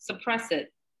suppress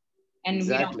it, and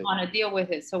exactly. We don't want to deal with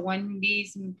it. So when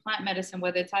these plant medicine,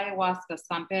 whether it's ayahuasca,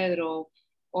 San Pedro,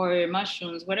 or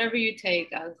mushrooms, whatever you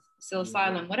take,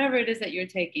 psilocybin, whatever it is that you're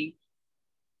taking,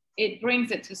 it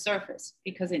brings it to surface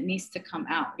because it needs to come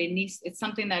out. It's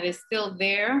something that is still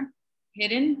there,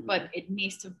 hidden, but it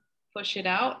needs to push it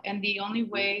out. And the only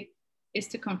way is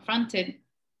to confront it,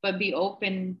 but be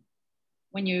open.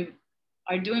 When you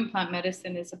are doing plant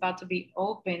medicine, it's about to be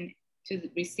open to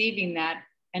receiving that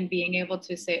and being able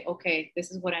to say, okay,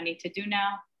 this is what I need to do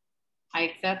now. I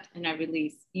accept and I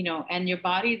release, and your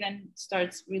body then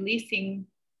starts releasing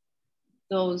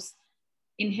those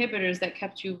inhibitors that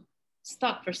kept you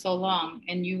stuck for so long,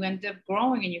 and you end up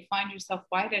growing and you find yourself,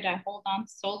 why did I hold on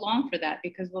so long for that?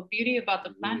 Because what beauty about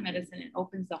the plant medicine, it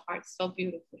opens the heart so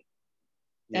beautifully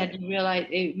that you realize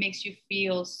it makes you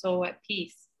feel so at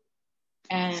peace.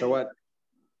 And so what?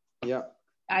 Yeah.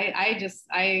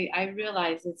 I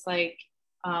realize it's like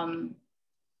the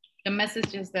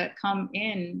messages that come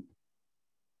in,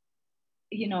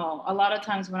 a lot of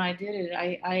times when I did it,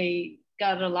 I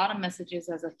got a lot of messages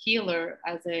as a healer,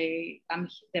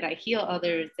 that I heal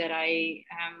others, that I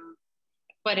am,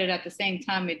 but at the same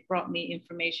time, it brought me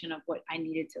information of what I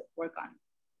needed to work on.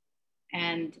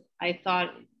 And I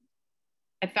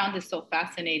found it so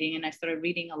fascinating, and I started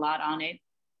reading a lot on it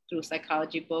through a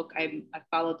psychology book. I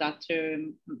follow Dr.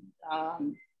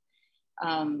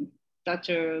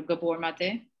 Gabor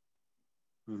Mate,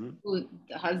 who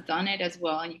has done it as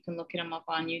well. And you can look him up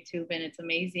on YouTube, and it's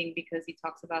amazing because he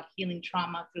talks about healing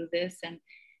trauma through this. And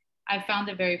I found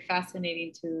it very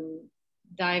fascinating to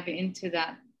dive into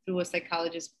that through a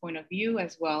psychologist's point of view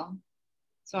as well.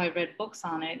 So I read books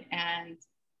on it, and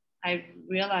I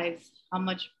realized how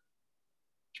much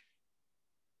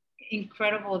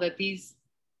incredible that these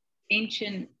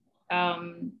ancient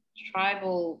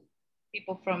tribal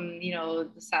people from, the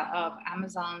South,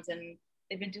 Amazons, and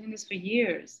they've been doing this for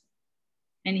years.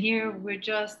 And here we're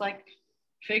just like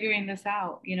figuring this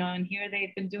out, and here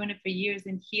they've been doing it for years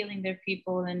and healing their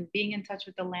people and being in touch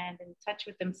with the land, in touch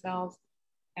with themselves.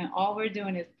 And all we're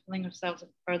doing is pulling ourselves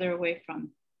further away from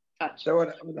touch. So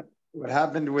what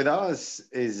happened with us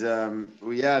is,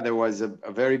 there was a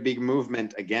very big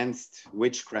movement against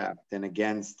witchcraft and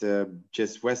against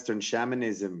just Western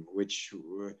shamanism, which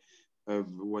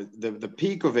was the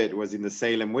peak of it was in the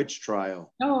Salem witch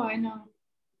trial. Oh, I know.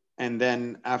 And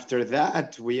then after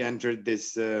that, we entered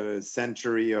this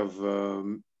century of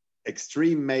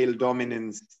extreme male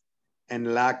dominance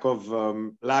and lack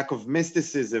of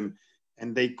mysticism.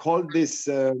 And they called this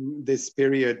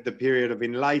period the period of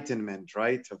enlightenment,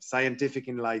 right? Of scientific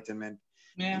enlightenment.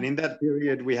 Yeah. And in that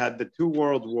period, we had the 2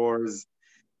 world wars,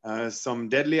 some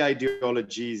deadly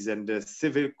ideologies, and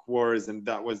civic wars. And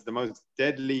that was the most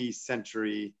deadly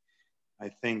century, I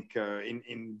think,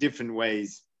 in different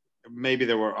ways. Maybe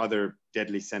there were other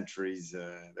deadly centuries,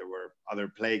 there were other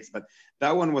plagues, but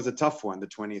that one was a tough one, the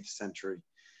 20th century.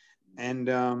 And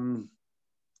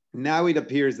now it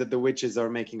appears that the witches are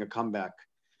making a comeback.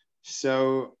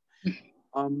 So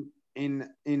when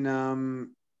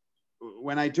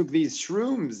I took these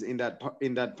shrooms in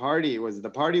that party,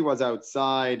 the party was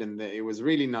outside, and it was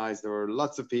really nice. There were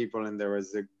lots of people, and there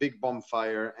was a big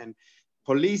bonfire, and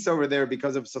police over there,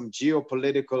 because of some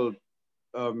geopolitical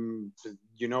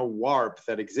warp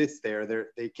that exists there,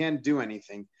 they can't do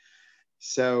anything.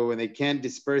 So they can't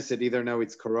disperse it, either know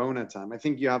it's Corona time. I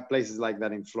think you have places like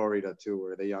that in Florida too,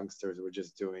 where the youngsters were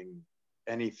just doing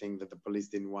anything that the police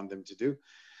didn't want them to do.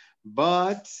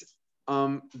 But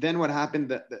then what happened,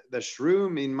 the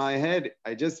shroom in my head,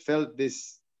 I just felt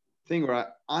this thing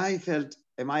where I felt,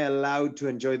 am I allowed to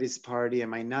enjoy this party?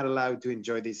 Am I not allowed to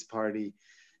enjoy this party?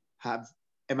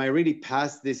 am I really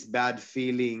past this bad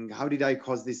feeling? How did I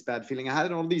cause this bad feeling? I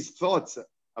had all these thoughts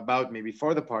about me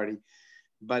before the party,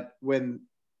 but when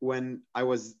I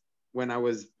was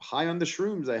high on the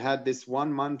shrooms, I had this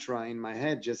one mantra in my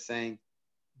head just saying,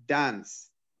 dance,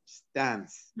 just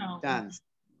dance, dance.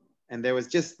 And there was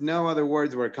just no other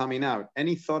words were coming out.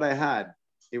 Any thought I had,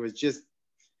 it was just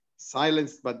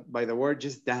silenced but by the word,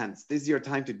 just dance. This is your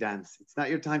time to dance. It's not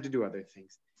your time to do other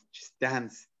things. Just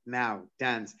dance now,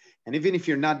 dance. And even if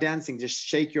you're not dancing, just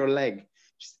shake your leg.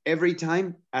 Just every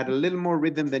time, add a little more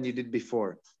rhythm than you did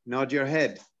before. Nod your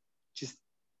head. Just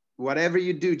whatever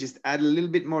you do, just add a little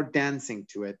bit more dancing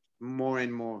to it, more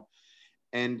and more.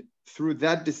 And through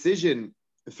that decision,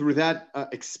 through that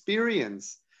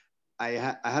experience,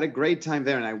 I had a great time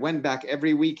there. And I went back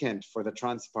every weekend for the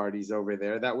trance parties over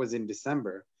there. That was in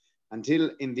December.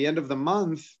 Until in the end of the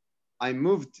month, I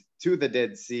moved to the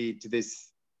Dead Sea, to this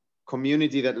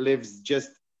community that lives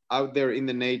just out there in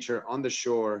the nature, on the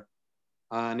shore,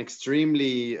 and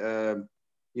extremely,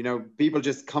 people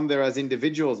just come there as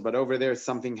individuals, but over there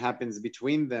something happens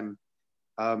between them.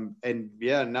 And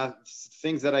yeah,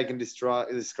 things that I can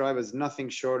describe as nothing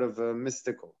short of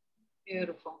mystical.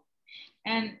 Beautiful.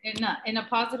 And in a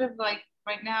positive, like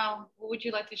right now, what would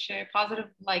you like to share? A positive,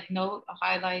 like note, a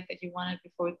highlight that you wanted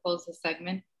before we close the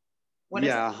segment? What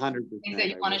is 100%. things that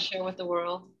you want to share with the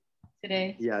world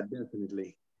today? Yeah,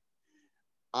 definitely.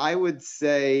 I would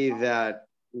say that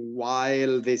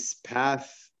while this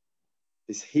path,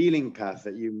 this healing path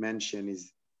that you mentioned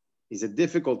is a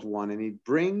difficult one, and it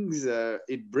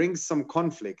brings some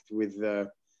conflict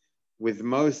with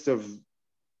most of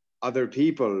other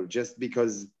people, just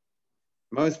because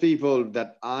most people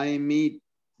that I meet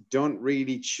don't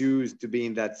really choose to be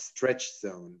in that stretch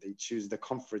zone. They choose the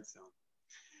comfort zone.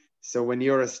 So when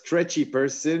you're a stretchy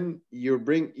person,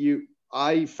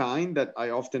 I find that I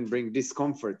often bring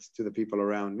discomfort to the people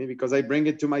around me, because I bring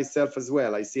it to myself as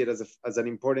well. I see it as an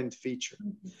important feature.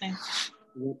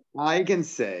 What I can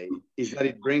say is that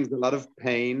it brings a lot of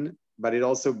pain, but it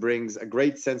also brings a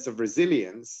great sense of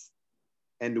resilience.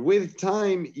 And with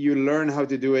time, you learn how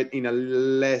to do it in a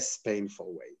less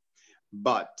painful way.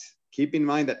 But keep in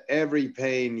mind that every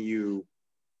pain you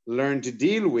learn to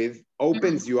deal with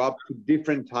opens you up to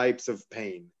different types of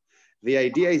pain. The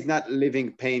idea is not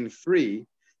living pain-free.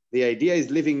 The idea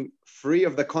is living free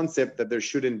of the concept that there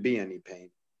shouldn't be any pain.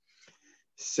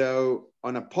 So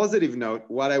on a positive note,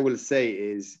 what I will say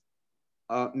is,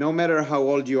 no matter how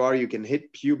old you are, you can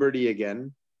hit puberty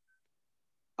again.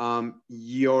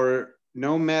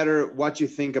 No matter what you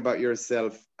think about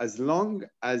yourself, as long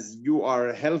as you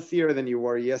are healthier than you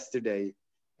were yesterday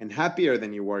and happier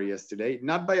than you were yesterday,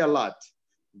 not by a lot,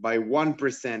 by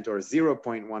 1% or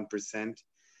 0.1%,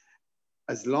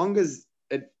 as long as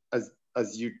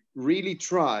you really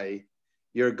try,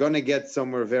 you're going to get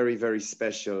somewhere very, very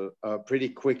special pretty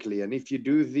quickly. And if you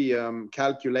do the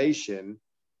calculation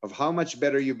of how much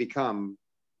better you become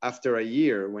after a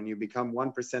year, when you become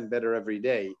 1% better every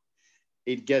day,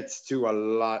 it gets to a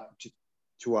lot.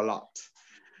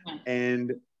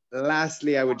 And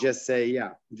lastly, I would just say,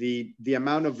 yeah, the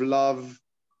amount of love,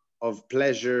 of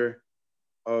pleasure,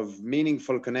 of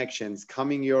meaningful connections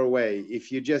coming your way,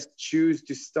 if you just choose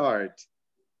to start,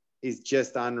 is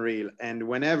just unreal. And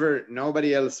whenever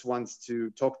nobody else wants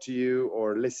to talk to you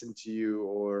or listen to you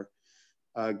or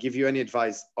give you any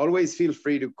advice, always feel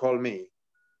free to call me.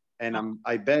 And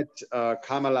I bet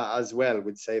Kamala as well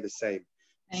would say the same.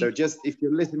 So just if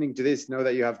you're listening to this, know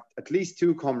that you have at least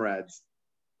 2 comrades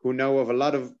who know of a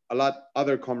lot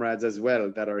other comrades as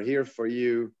well that are here for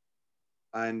you.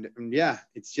 And yeah,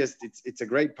 it's a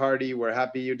great party. We're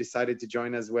happy you decided to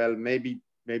join as well. Maybe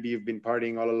you've been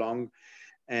partying all along.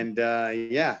 And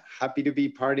yeah, happy to be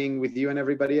partying with you and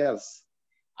everybody else.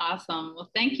 Awesome.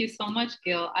 Well, thank you so much,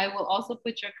 Gil. I will also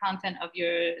put your content of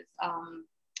your,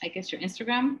 I guess your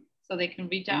Instagram, so they can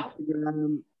reach out.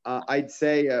 Instagram, I'd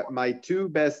say my 2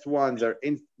 best ones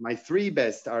my 3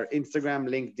 best are Instagram,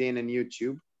 LinkedIn, and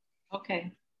YouTube.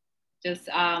 Okay. Just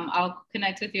I'll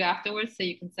connect with you afterwards, so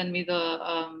you can send me the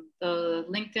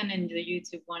LinkedIn and the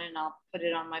YouTube one, and I'll put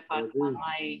it on my on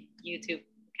my YouTube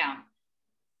account.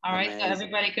 All right. Amazing. So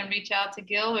everybody can reach out to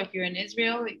Gil. If you're in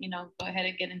Israel, go ahead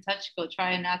and get in touch. Go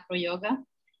try an Acro yoga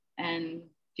and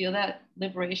feel that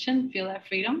liberation, feel that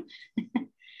freedom,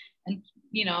 and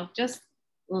just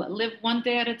live one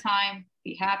day at a time.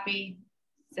 Be happy.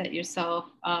 Set yourself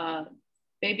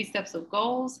baby steps of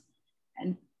goals,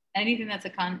 and anything that's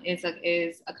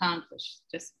is accomplished.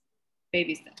 Just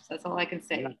baby steps. That's all I can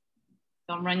say. Yeah.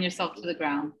 Don't run yourself to the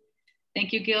ground.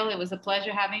 Thank you, Gil. It was a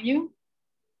pleasure having you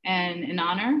and an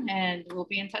honor, and we'll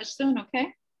be in touch soon.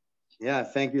 Okay. Yeah,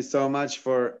 thank you so much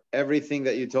for everything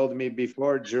that you told me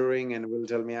before, during, and will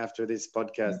tell me after this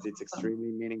podcast. It's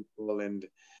extremely meaningful and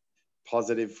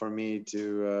positive for me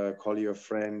to call you a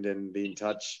friend and be in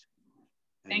touch.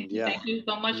 And Thank you. Thank you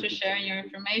so much for sharing your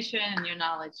information and your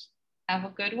knowledge. Have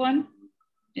a good one.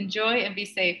 Enjoy and be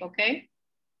safe, okay?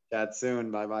 Chat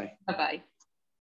soon. Bye-bye. Bye-bye.